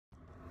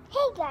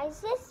Hey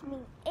guys, it's me,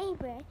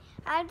 Abrian.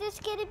 I'm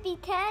just gonna be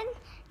 10,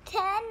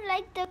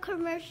 like the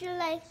commercial,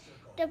 like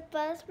the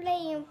bus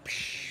playing.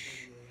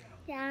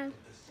 Yeah,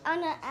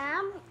 on the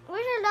ant. There's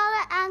a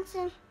lot of ants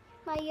in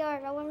my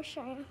yard. I want to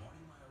show you.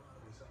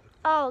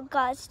 Oh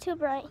God, it's too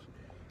bright.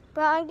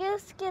 But I'm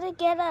just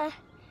gonna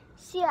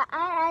see an ant.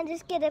 I'm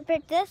just gonna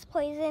put this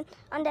poison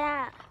on the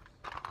ant.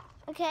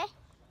 Okay?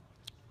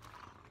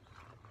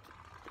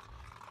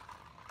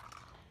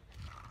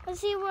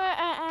 Let's see where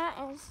an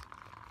ant is.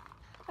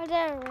 Oh,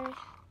 there it is.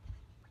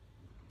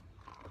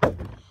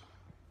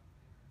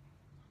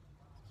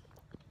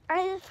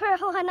 I just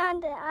put one on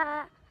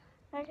the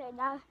okay,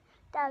 that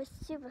was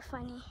super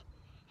funny.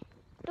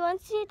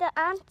 Don't see the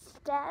ants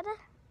dead?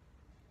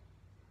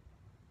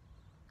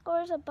 Or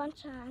there's a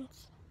bunch of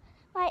ants.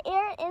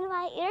 In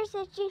my ear's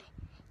itchy,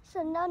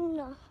 so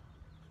no.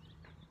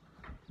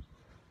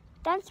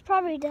 That's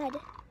probably dead.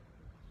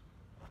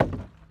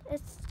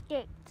 It's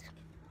escaped.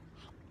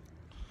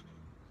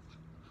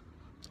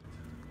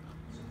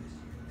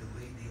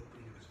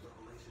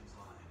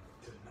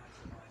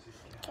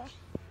 Okay.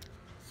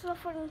 So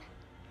for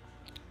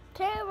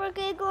today we're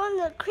gonna go on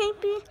the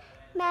creepy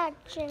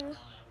mansion.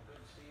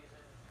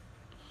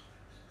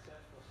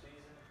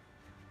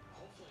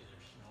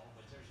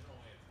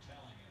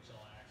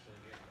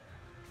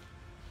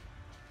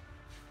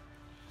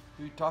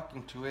 Who are you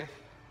talking to, eh?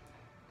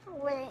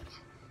 Wait,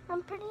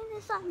 I'm putting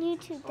this on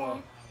YouTube,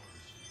 Dad.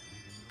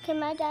 Okay,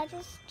 my dad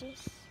just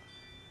juice.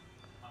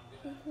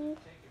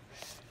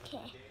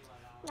 Okay,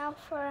 now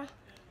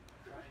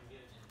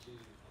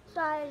so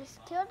I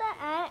just killed the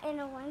ant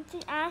and I went to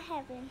ant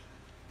heaven.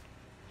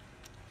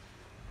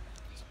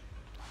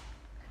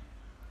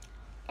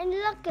 And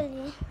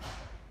luckily,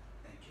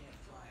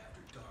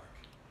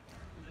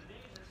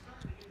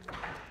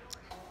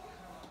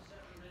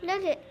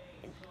 look it,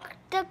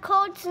 the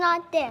code's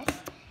not this.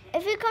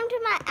 If you come to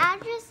my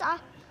address,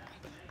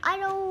 I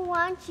don't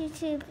want you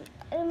to.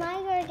 Am I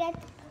gonna get?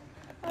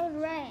 Oh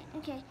right.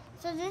 Okay.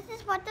 So this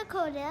is what the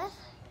code is.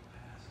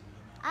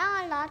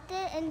 I unlocked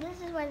it, and this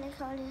is what the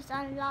code is.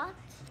 Unlocked.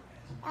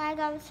 And I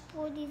gotta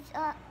pull these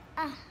up.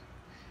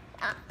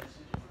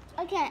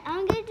 Okay,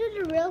 I'm gonna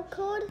do the real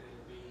code,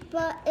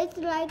 but it's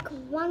like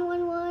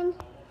 111.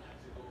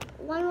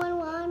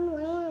 111.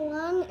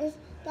 111 is.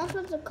 That's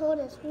what the code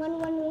is.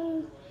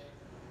 111.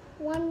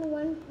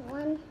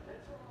 111.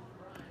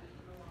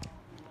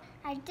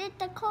 I did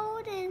the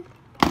code and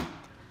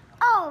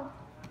oh,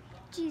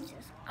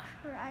 Jesus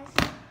Christ.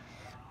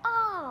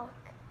 Oh,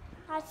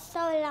 that's so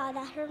loud.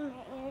 That hurt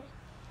my ear.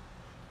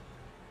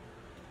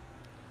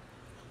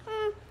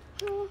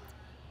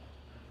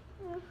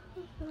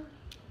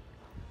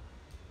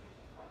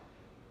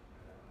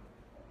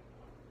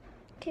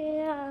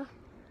 Okay.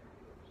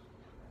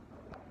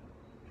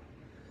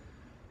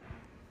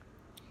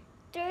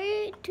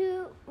 3,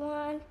 2,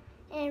 1,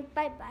 and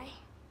bye-bye.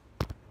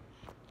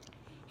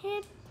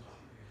 Hit.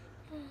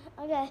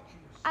 Okay,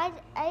 I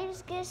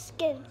just get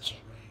scared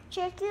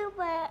tricky,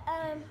 but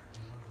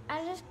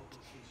I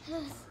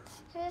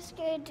just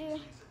gonna do.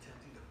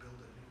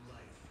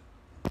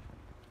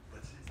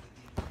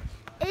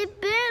 It's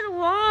been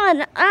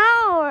 1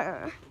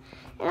 hour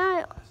and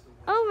I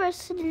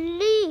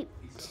overslept.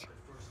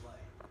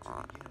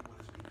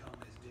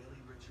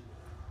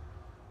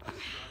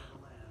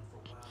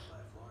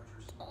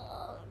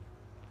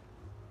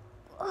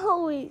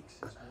 Holy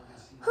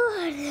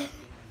God.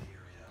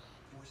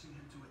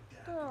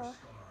 Oh.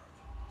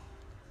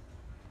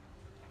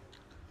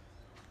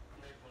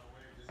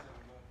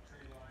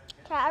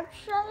 Okay, I'll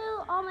show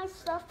you all my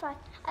stuff.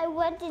 I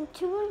went in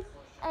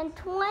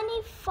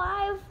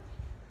 225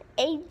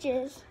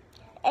 ages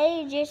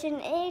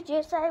and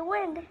ages I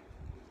went.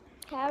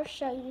 Okay, I'll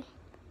show you.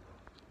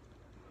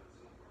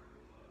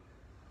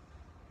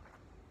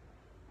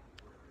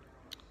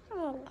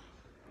 Oh.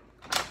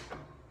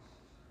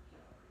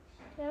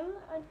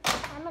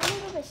 I'm a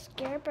little bit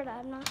scared, but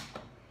I'm not.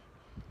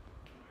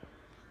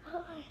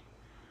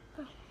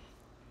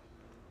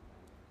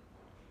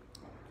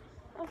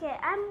 Okay,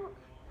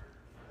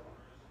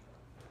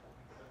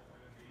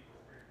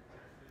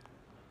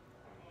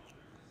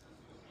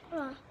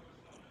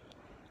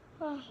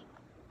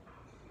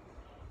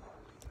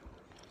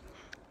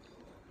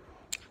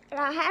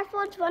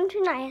 headphones 1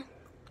 to 9.